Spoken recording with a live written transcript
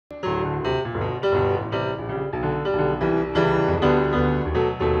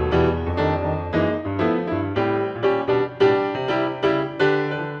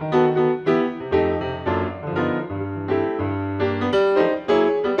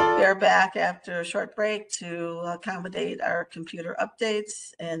back after a short break to accommodate our computer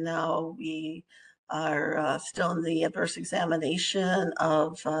updates, and now we are still in the adverse examination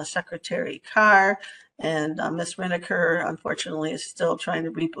of Secretary Carr, and Ms. Reniker, unfortunately, is still trying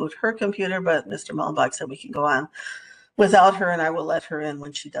to reboot her computer, but Mr. Mullenbach said we can go on without her, and I will let her in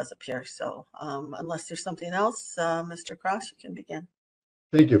when she does appear. So unless there's something else, Mr. Cross, you can begin.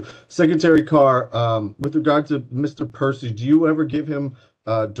 Thank you. Secretary Carr, with regard to Mr. Percy, do you ever give him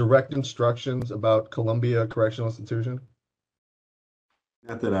direct instructions about Columbia Correctional Institution?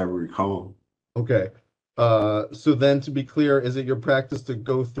 Not that I recall. Okay. So then, to be clear, is it your practice to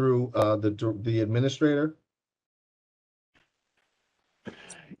go through the administrator?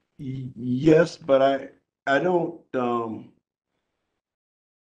 Yes, but I don't.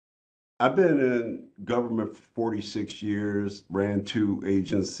 I've been in government for 46 years, ran 2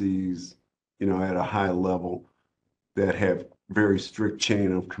 agencies, at a high level that have very strict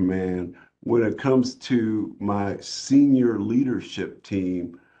chain of command. When it comes to my senior leadership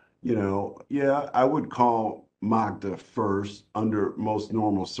team, yeah, I would call Magda first under most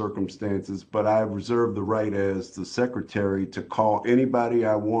normal circumstances, but I reserve the right as the secretary to call anybody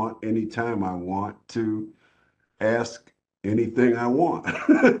I want, anytime I want, to ask anything I want.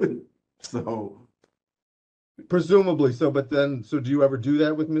 So presumably so, but then, so do you ever do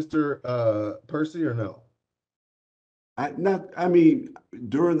that with Mr. Percy or no?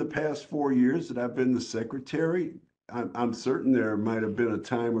 During the past 4 years that I've been the secretary, I'm certain there might have been a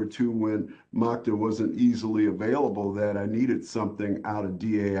time or two when Magda wasn't easily available, that I needed something out of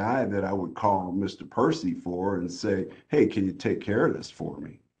DAI that I would call Mr. Percy for and say, hey, can you take care of this for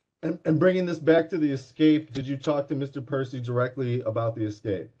me? And bringing this back to the escape, did you talk to Mr. Percy directly about the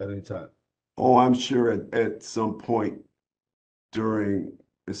escape at any time? Oh, I'm sure at some point during,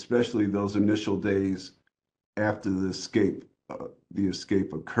 especially those initial days after the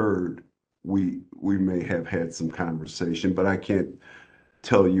escape occurred, we may have had some conversation, but I can't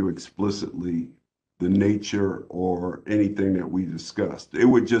tell you explicitly the nature or anything that we discussed. It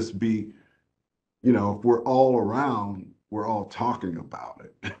would just be, if we're all around, we're all talking about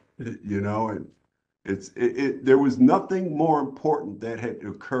it, and there was nothing more important that had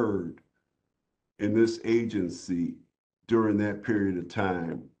occurred in this agency during that period of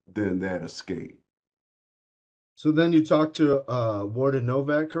time than that escape. So then you talked to Warden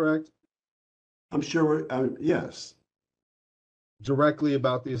Novak, correct? I'm sure, yes. Directly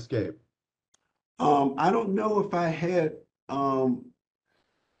about the escape? I don't know if I had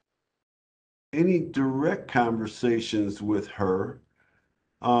any direct conversations with her.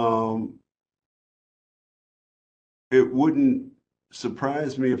 It wouldn't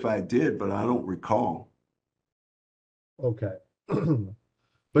surprise me if I did, but I don't recall. Okay.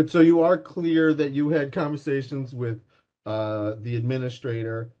 But so you are clear that you had conversations with the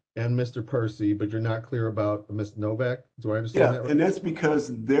administrator and Mr. Percy, but you're not clear about Ms. Novak? Do I understand that right? And that's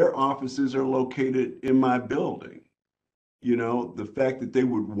because their offices are located in my building. The fact that they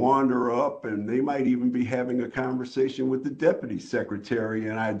would wander up and they might even be having a conversation with the deputy secretary,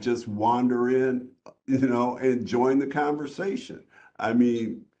 and I just wander in, and join the conversation. I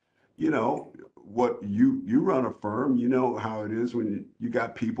mean, what you run a firm, you know how it is when you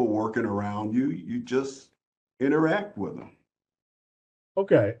got people working around you, you just interact with them.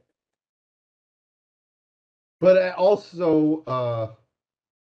 Okay. But also,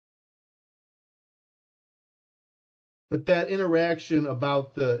 but that interaction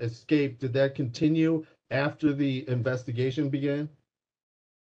about the escape, did that continue after the investigation began?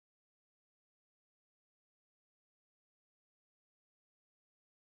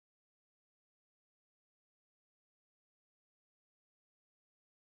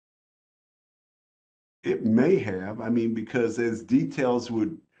 It may have, because as details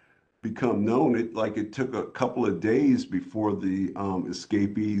would become known, it took a couple of days before the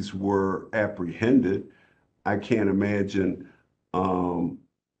escapees were apprehended. I can't imagine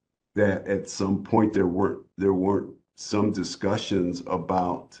that at some point there weren't some discussions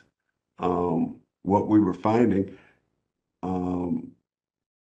about what we were finding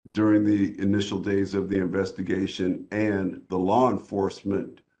during the initial days of the investigation and the law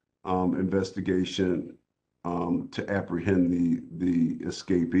enforcement investigation to apprehend the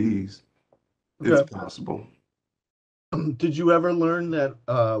escapees. Okay. It's possible. Did you ever learn that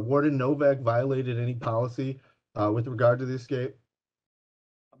Warden Novak violated any policy with regard to the escape?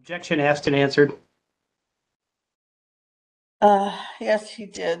 Objection asked and answered. Yes, he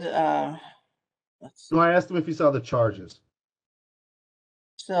did. So I asked him if he saw the charges.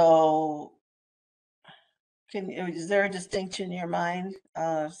 So is there a distinction in your mind,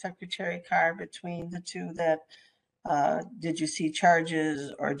 Secretary Carr, between the two, that Did you see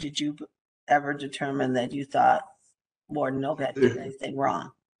charges, or did you ever determine that you thought Warden Novak did anything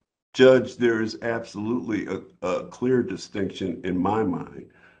wrong? Judge, there is absolutely a clear distinction in my mind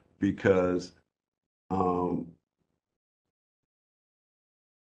because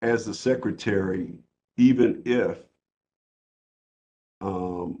as the secretary, even if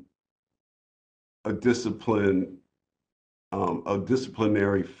um, a disciplinary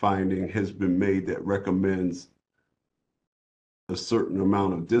finding has been made that recommends a certain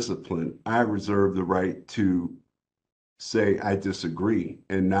amount of discipline, I reserve the right to say I disagree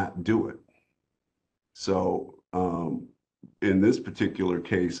and not do it. So in this particular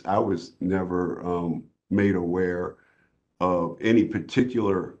case, I was never made aware of any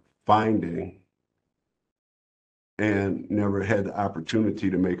particular finding and never had the opportunity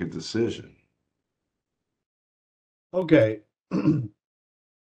to make a decision. Okay.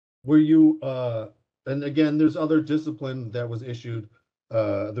 Were you, and again, there's other discipline that was issued,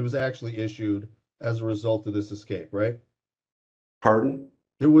 that was actually issued as a result of this escape, right? Pardon?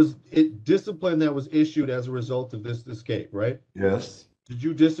 There was discipline that was issued as a result of this escape, right? Yes. Did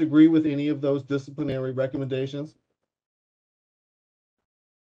you disagree with any of those disciplinary recommendations?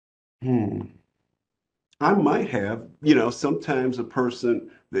 I might have, you know, sometimes a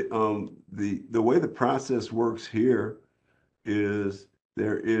person, the way the process works here is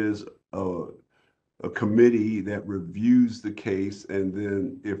there is a committee that reviews the case, and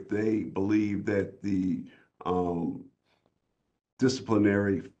then if they believe that the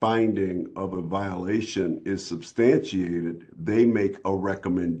disciplinary finding of a violation is substantiated, they make a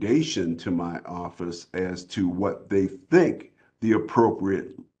recommendation to my office as to what they think the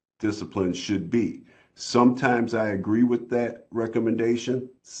appropriate discipline should be. Sometimes I agree with that recommendation,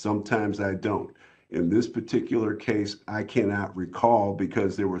 sometimes I don't. In this particular case, I cannot recall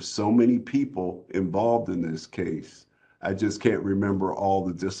because there were so many people involved in this case. I just can't remember all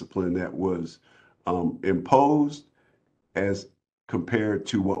the discipline that was imposed as compared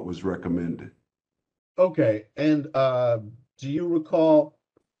to what was recommended. Okay, and do you recall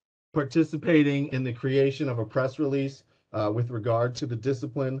participating in the creation of a press release with regard to the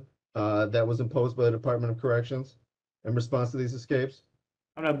discipline that was imposed by the Department of Corrections in response to these escapes?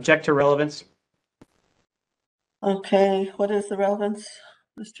 I'm going to object to relevance. Okay, what is the relevance,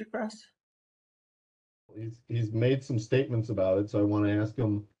 Mr. Cross? He's made some statements about it, so I want to ask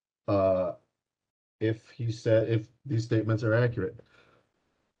him if these statements are accurate.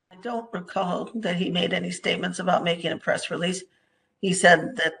 I don't recall that he made any statements about making a press release. He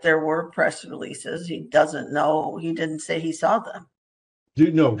said that there were press releases. He doesn't know. He didn't say he saw them. Do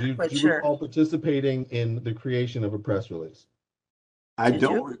you Quite sure. recall participating in the creation of a press release? I Did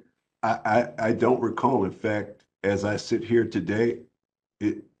don't, you? I don't recall. In fact, as I sit here today,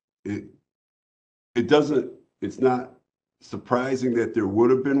 it, it, it doesn't, it's not surprising that there would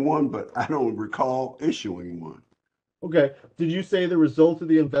have been one, but I don't recall issuing one. Okay. Did you say the results of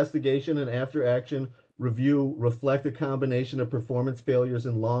the investigation and after action review reflect a combination of performance failures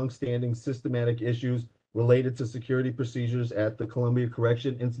and long-standing systematic issues related to security procedures at the Columbia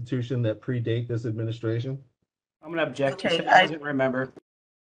Correction Institution that predate this administration? I'm going to object. He Okay, said he doesn't remember.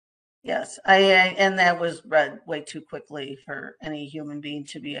 Yes, and that was read way too quickly for any human being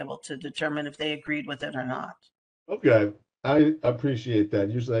to be able to determine if they agreed with it or not. Okay. I appreciate that.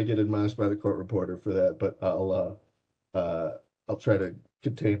 Usually I get admonished by the court reporter for that, but I'll try to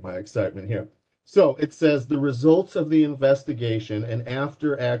contain my excitement here. So it says the results of the investigation and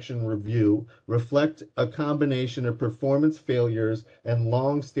after action review reflect a combination of performance failures and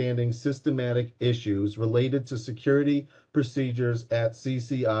long-standing systematic issues related to security procedures at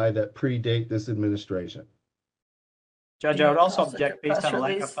CCI that predate this administration. Judge, Do you I would also recall such a object based press on a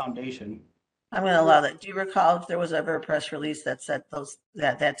lack of release? foundation. I'm going to allow that. Do you recall if there was ever a press release that said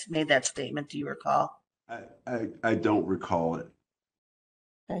that made that statement? Do you recall? I don't recall it.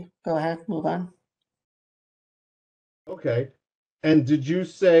 Okay, go ahead, move on. Okay. And did you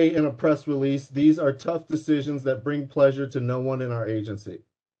say in a press release, these are tough decisions that bring pleasure to no one in our agency?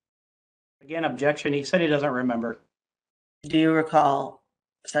 Again, objection. He said he doesn't remember. Do you recall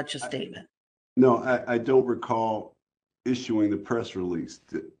such a statement? No, I don't recall issuing the press release.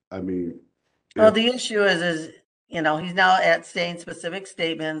 I mean, Well, the issue is, he's now saying specific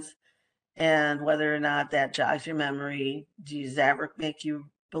statements, and whether or not that jogs your memory, does that make you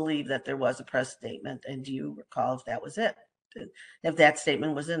believe that there was a press statement? And do you recall if that was it? If that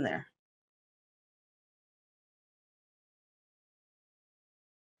statement was in there?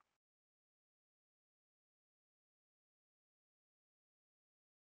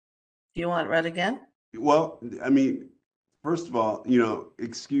 Do you want it read again? well, I mean, first of all, you know,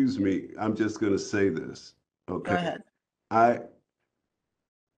 excuse me, I'm just going to say this, Okay. ahead.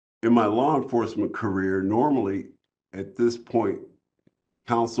 In my law enforcement career, normally at this point,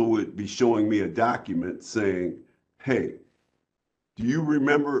 counsel would be showing me a document saying, hey, do you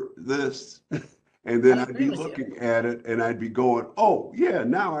remember this? And then I I'd agree be with you. looking at it and I'd be going, oh, yeah,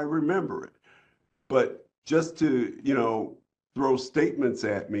 now I remember it. But just to, throw statements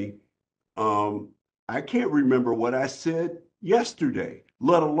at me, I can't remember what I said yesterday,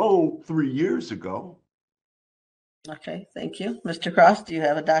 let alone 3 years ago. Okay, thank you. Mr. Cross, do you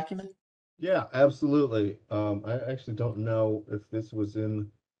have a document? Yeah, absolutely. I actually don't know if this was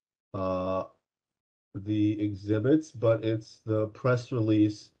in uh the exhibits, but it's the press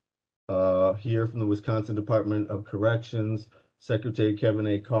release here from the Wisconsin Department of Corrections, Secretary Kevin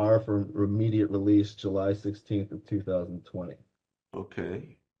A. Carr for immediate release, July 16th of 2020.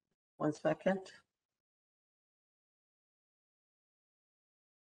 Okay. 1 second.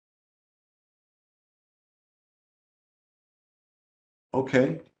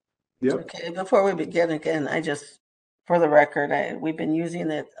 Okay. Yep. Okay, before we begin again, for the record, we've been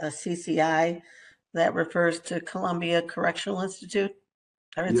using a CCI that refers to Columbia Correctional Institute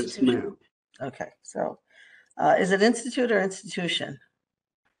or Yes, institution. ma'am. Okay, so is it institute or institution?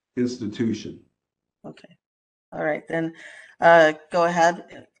 Institution. Okay, all right, then go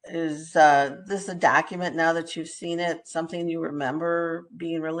ahead. Is this a document now that you've seen it, something you remember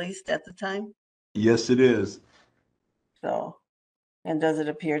being released at the time? Yes, it is. So, and does it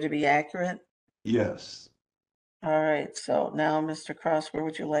appear to be accurate? Yes. All right, so now, Mr. Cross, where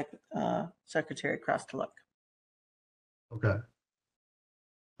would you like Secretary Cross to look? Okay.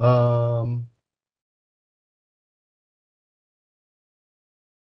 Um,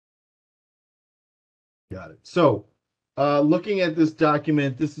 Got it. So, looking at this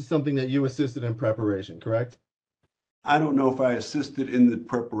document, this is something that you assisted in preparation, correct? I don't know if I assisted in the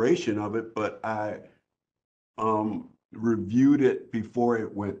preparation of it, but I reviewed it before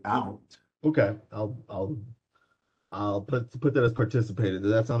it went out. Okay, I'll put that as participated.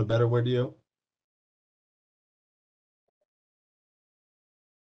 Does that sound a better word to you?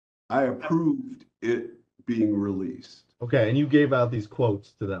 I approved it being released. Okay, and you gave out these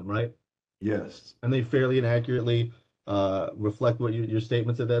quotes to them, right? Yes. And they fairly and accurately reflect what your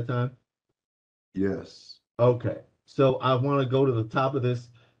statements at that time? Yes. Okay, so I want to go to the top of this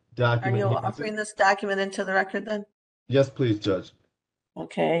Are document you here. offering this document into the record then? Yes, please, Judge.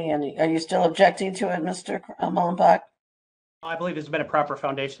 Okay, and are you still objecting to it, Mr. Mullenbach? I believe there's been a proper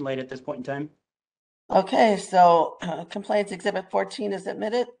foundation laid at this point in time. Okay, so complaints exhibit 14 is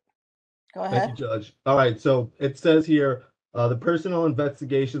admitted. Go Thank you, ahead. Judge. All right, so it says here, the personnel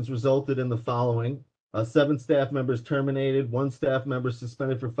investigations resulted in the following. 7 staff members terminated, 1 staff member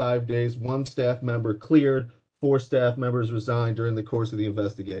suspended for 5 days, 1 staff member cleared, 4 staff members resigned during the course of the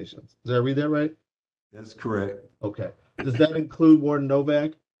investigations. Did I read that right? That's correct. Okay. Does that include Warden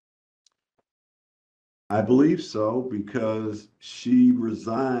Novak? I believe so because she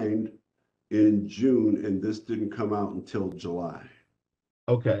resigned in June and this didn't come out until July.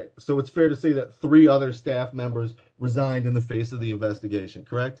 Okay, so it's fair to say that 3 other staff members resigned in the face of the investigation,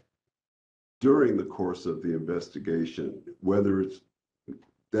 correct? During the course of the investigation,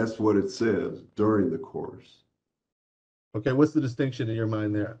 that's what it says, during the course. Okay, what's the distinction in your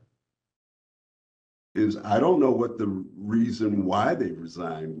mind there? I don't know what the reason why they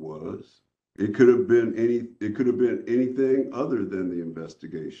resigned was. It could have been anything other than the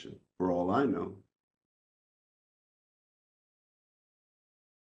investigation, for all I know.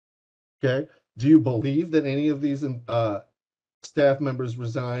 Okay, do you believe that any of these staff members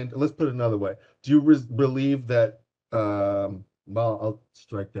resigned? Let's put it another way. Do you believe that, well, I'll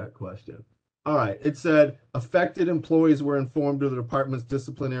strike that question. All right, it said affected employees were informed of the department's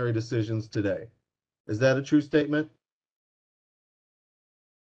disciplinary decisions today. Is that a true statement?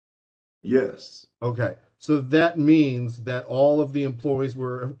 Yes. Okay, so that means that all of the employees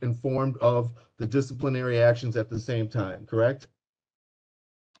were informed of the disciplinary actions at the same time, correct?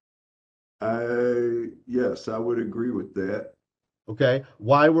 Yes, I would agree with that. Okay,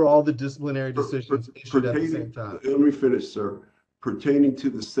 why were all the disciplinary decisions issued at the same time? Let me finish, sir. Pertaining to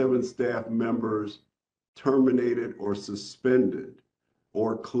the 7 staff members terminated or suspended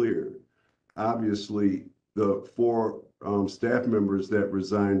or cleared. Obviously, the 4 staff members that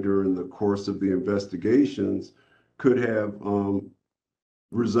resigned during the course of the investigations could have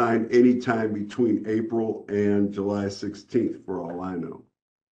resigned anytime between April and July 16th, for all I know.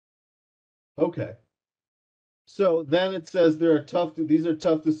 Okay. So then it says these are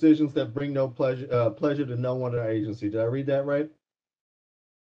tough decisions that bring no pleasure to no one in our agency. Did I read that right?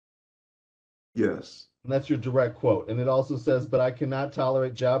 Yes. And that's your direct quote. And it also says, but I cannot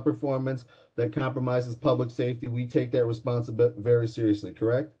tolerate job performance that compromises public safety, we take that responsibility very seriously,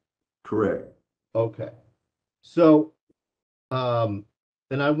 correct? Correct. Okay. So, and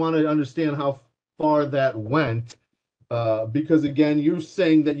I want to understand how far that went, because again, you're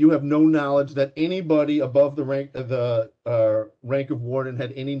saying that you have no knowledge that anybody above the rank of warden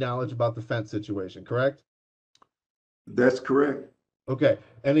had any knowledge about the fence situation, correct? That's correct. Okay.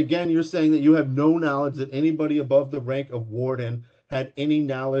 And again, you're saying that you have no knowledge that anybody above the rank of warden had any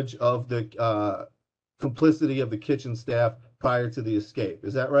knowledge of the complicity of the kitchen staff prior to the escape.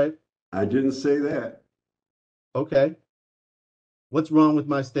 Is that right? I didn't say that. Okay. What's wrong with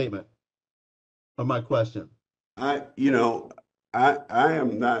my statement or my question? You know, I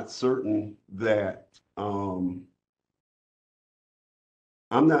am not certain that, I'm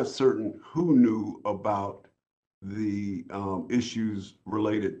not certain who knew about the issues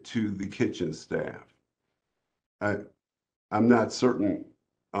related to the kitchen staff. I'm not certain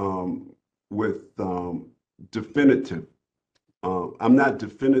with definitive. I'm not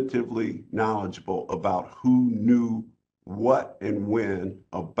definitively knowledgeable about who knew what and when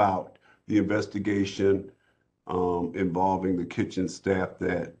about the investigation involving the kitchen staff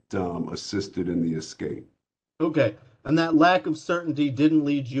that assisted in the escape. Okay. And that lack of certainty didn't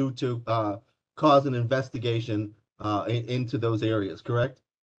lead you to cause an investigation into those areas, correct?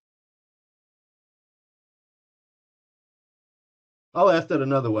 I'll ask that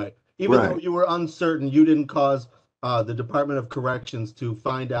another way. Even though Right. you were uncertain, you didn't cause the Department of Corrections to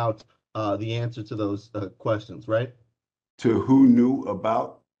find out the answer to those questions, right? To who knew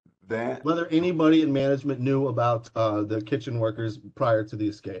about that? Whether anybody in management knew about the kitchen workers prior to the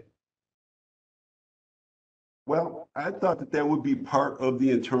escape. Well, I thought that that would be part of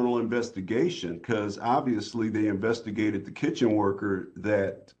the internal investigation because obviously they investigated the kitchen worker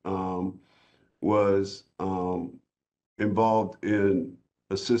that was involved in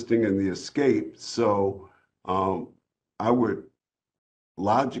assisting in the escape. So I would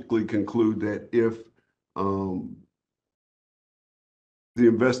logically conclude that if the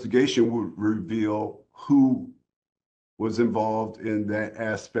investigation would reveal who was involved in that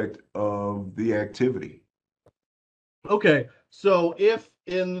aspect of the activity. Okay, so if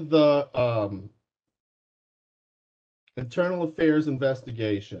in the internal affairs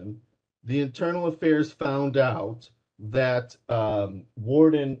investigation, the internal affairs found out that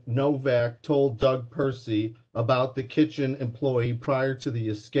Warden Novak told Doug Percy about the kitchen employee prior to the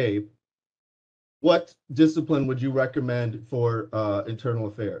escape, what discipline would you recommend for internal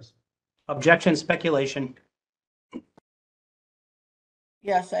affairs? Objection, speculation.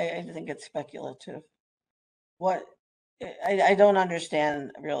 Yes, I think it's speculative. What, I don't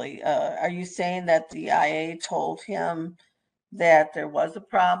understand really. Are you saying that the IA told him that there was a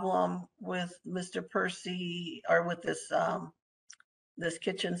problem with Mr. Percy or with this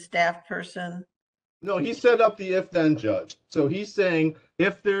kitchen staff person? No, he set up the if-then judge. So he's saying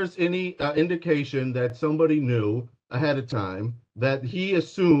if there's any indication that somebody knew ahead of time, that he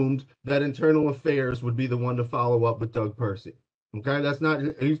assumed that internal affairs would be the one to follow up with Doug Percy. Okay, that's not,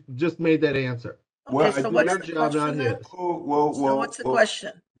 he just made that answer. Well, Okay, I so did what's Your the job, not question then? his. So what's the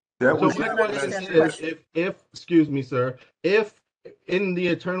question? That So was my I don't not question understand the is, question. if, excuse me, sir, if in the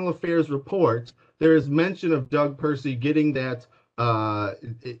internal affairs report, there is mention of Doug Percy getting that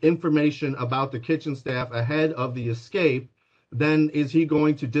information about the kitchen staff ahead of the escape, then is he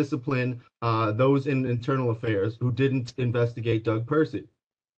going to discipline those in internal affairs who didn't investigate Doug Percy?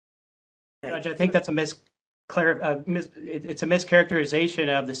 Judge, I think that's it's a mischaracterization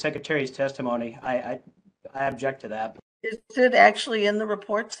of the secretary's testimony. I object to that. Is it actually in the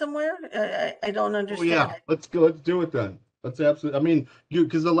report somewhere? I don't Oh understand. yeah, let's go. Let's do it then. Let's absolutely. I mean,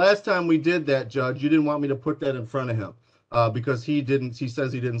 because the last time we did that, Judge, you didn't want me to put that in front of him because he didn't. He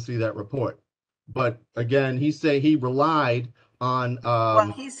says he didn't see that report. But again, he relied on.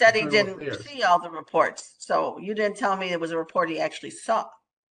 Well, he said he internal didn't affairs. see all the reports, so you didn't tell me it was a report he actually saw.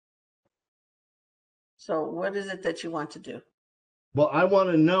 So what is it that you want to do? Well, I want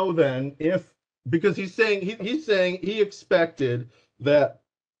to know then if, because he's saying he expected that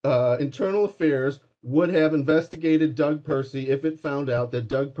internal affairs would have investigated Doug Percy if it found out that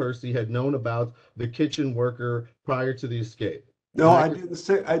Doug Percy had known about the kitchen worker prior to the escape. No, I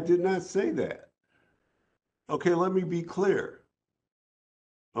did not say that. Okay, let me be clear.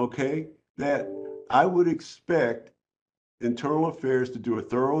 Okay, that I would expect internal affairs to do a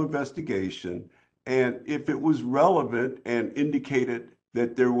thorough investigation, and if it was relevant and indicated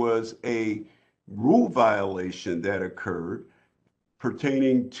that there was a rule violation that occurred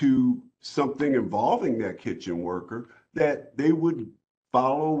pertaining to something involving that kitchen worker, that they would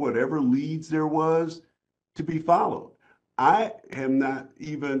follow whatever leads there was to be followed. I am not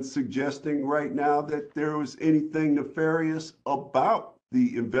even suggesting right now that there was anything nefarious about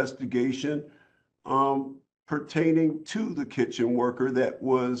the investigation pertaining to the kitchen worker that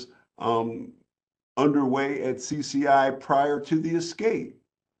was underway at CCI prior to the escape.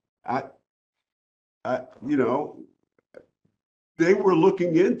 I, you know, they were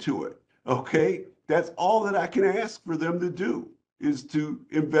looking into it. Okay, that's all that I can ask for them to do is to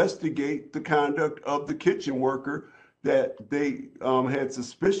investigate the conduct of the kitchen worker that they had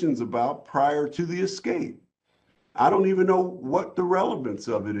suspicions about prior to the escape. I don't even know what the relevance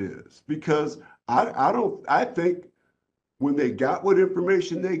of it is because I think when they got what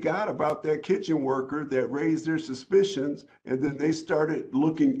information they got about that kitchen worker that raised their suspicions and then they started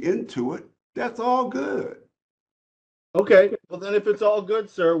looking into it, that's all good. Okay, well then if it's all good,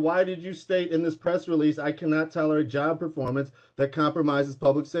 sir, why did you state in this press release, I cannot tolerate job performance that compromises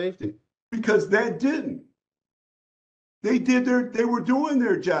public safety? Because that didn't. They were doing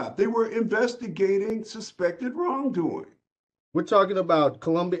their job. They were investigating suspected wrongdoing. We're talking about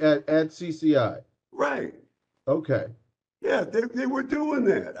Columbia at CCI. Right. Okay. Yeah, they were doing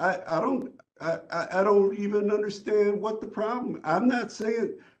that. I don't even understand what the problem. I'm not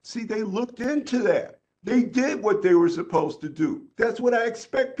saying, see, they looked into that. They did what they were supposed to do. That's what I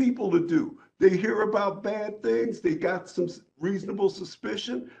expect people to do. They hear about bad things, they got some reasonable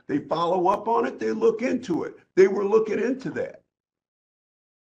suspicion, they follow up on it, they look into it. They were looking into that.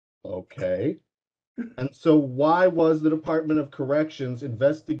 Okay. And so why was the Department of Corrections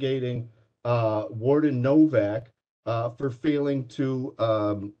investigating Warden Novak for failing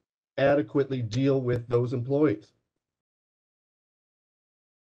to adequately deal with those employees?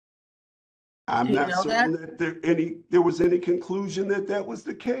 I'm Do you not know certain that? that there was any conclusion that that was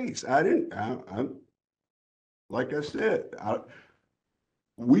the case. I'm like I said,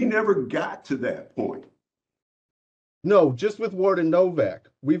 we never got to that point. No, just with Warden Novak.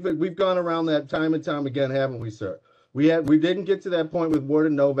 We've gone around that time and time again, haven't we, sir? We didn't get to that point with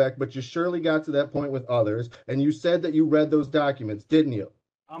Warden Novak, but you surely got to that point with others, and you said that you read those documents, didn't you?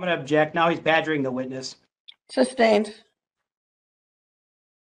 I'm going to object. Now he's badgering the witness. Sustained.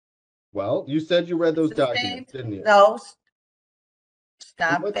 Well, you said you read those Sustained. documents, didn't you? No. In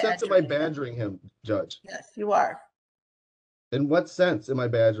Stop what sense am I badgering him. badgering him, Judge? Yes, you are. In what sense am I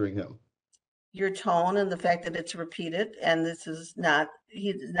badgering him? Your tone and the fact that it's repeated, and this is not,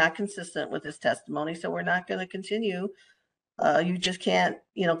 he's not consistent with his testimony, so we're not going to continue. You just can't,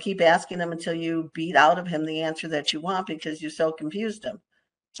 keep asking him until you beat out of him the answer that you want because you so confused him.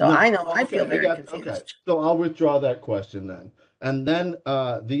 So No, I know I okay, feel very okay. confused. So I'll withdraw that question then. And then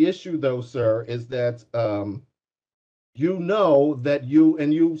the issue though, sir, is that you know that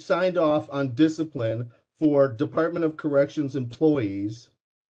you signed off on discipline for Department of Corrections employees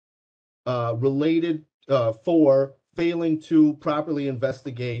related for failing to properly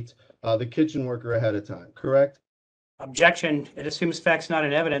investigate the kitchen worker ahead of time, correct? Objection. It assumes facts not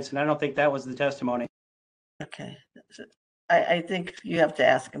in evidence, and I don't think that was the testimony. Okay. I think you have to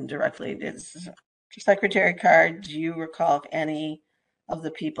ask him directly. Secretary Carr, do you recall any of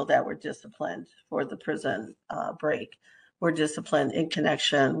the people that were disciplined for the prison break were disciplined in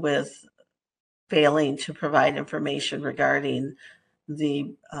connection with failing to provide information regarding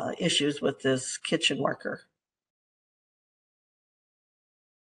the issues with this kitchen worker?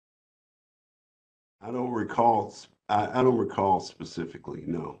 I don't recall. I don't recall specifically.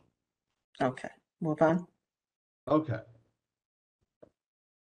 No. Okay, move on. Okay.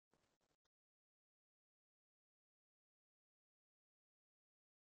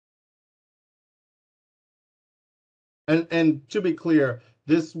 And to be clear,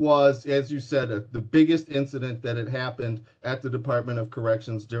 this was, as you said, the biggest incident that had happened at the Department of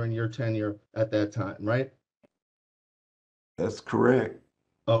Corrections during your tenure at that time, right? That's correct.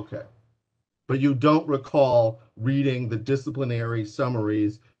 Okay. But you don't recall reading the disciplinary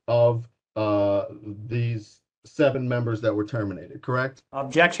summaries of these 7 members that were terminated, correct?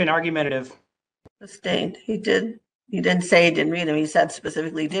 Objection. Argumentative. Sustained. He didn't say he didn't read him. He said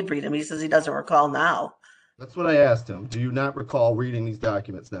specifically he did read him. He says he doesn't recall now. That's what I asked him. Do you not recall reading these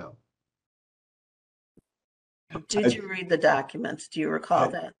documents now? Did you read the documents? Do you recall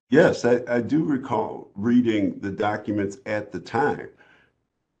that? Yes, I do recall reading the documents at the time.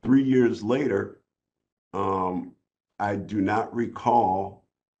 3 years later, I do not recall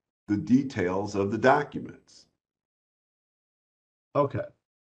the details of the documents. Okay.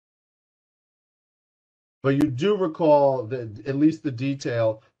 But you do recall at least the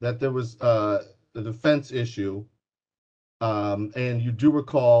detail that there was the defense issue, and you do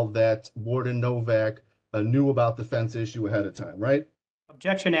recall that Warden Novak knew about the fence issue ahead of time, right?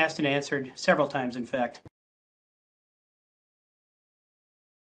 Objection asked and answered several times, in fact.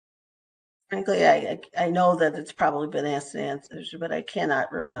 Frankly, I know that it's probably been asked and answered, but I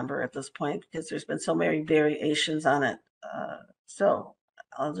cannot remember at this point because there's been so many variations on it. So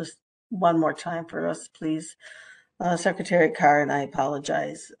I'll just, one more time for us, please. Secretary Carr, and I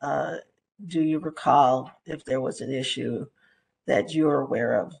apologize. Do you recall if there was an issue that you're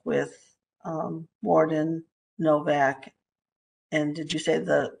aware of with Warden, Novak, and did you say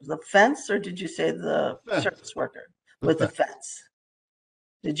the fence or did you say the Fence. service worker The with the fence. fence?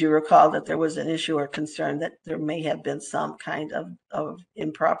 Did you recall that there was an issue or concern that there may have been some kind of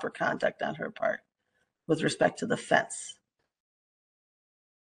improper conduct on her part with respect to the fence?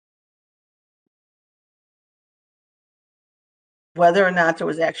 Whether or not there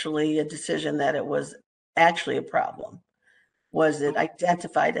was actually a decision that it was actually a problem, was it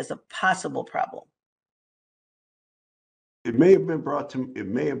identified as a possible problem? It may have been brought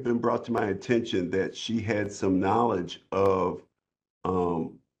to my attention that she had some knowledge of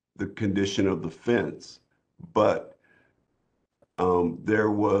the condition of the fence, but there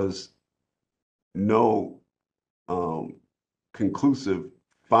was no conclusive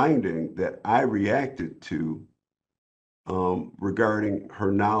finding that I reacted to regarding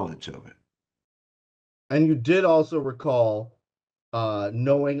her knowledge of it. And you did also recall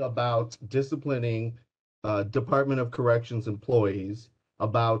knowing about disciplining Department of Corrections employees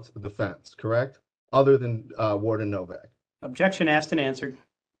about the fence, correct? Other than Warden Novak. Objection asked and answered.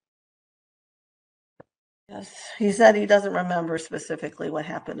 Yes, he said he doesn't remember specifically what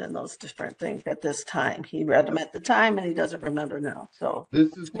happened in those different things at this time. He read them at the time and he doesn't remember now. So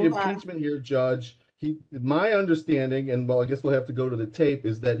This is the move on. impeachment here, Judge. My understanding, and well, I guess we'll have to go to the tape,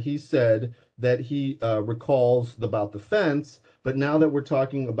 is that he said that he recalls about the fence, but now that we're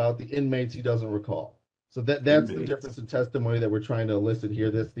talking about the inmates, he doesn't recall. So that's the Inmates. difference in testimony that we're trying to elicit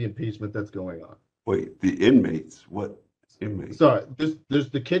here. That's the impeachment that's going on. Wait, the inmates? What inmates? Sorry, there's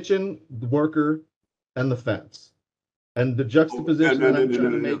the kitchen, the worker, and the fence. And the juxtaposition no, that I'm no,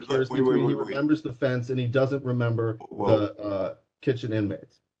 trying no, to no, make here is wait, between he wait. remembers the fence and he doesn't remember the kitchen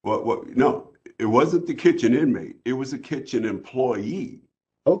inmates. No, it wasn't the kitchen inmate. It was a kitchen employee.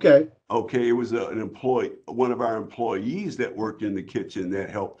 Okay, Okay, it was an employee, one of our employees that worked in the kitchen that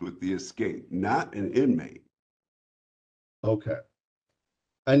helped with the escape, not an inmate. okay.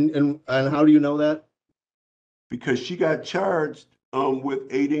 And how do you know that? Because she got charged with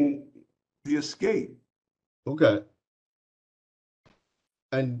aiding the escape. Okay.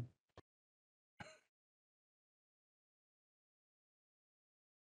 And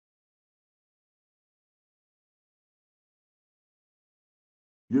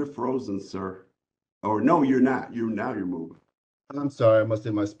You're frozen, sir. Or no, you're not. You're moving. I'm sorry, I must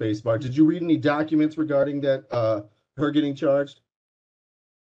hit my space bar. Did you read any documents regarding that her getting charged?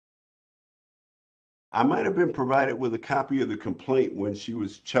 I might have been provided with a copy of the complaint when she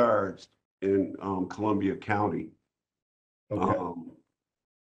was charged in Columbia County. Okay.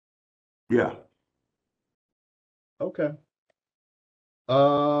 Yeah. Okay.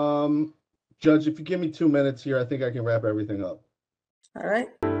 Judge, if you give me 2 minutes here, I think I can wrap everything up. All right.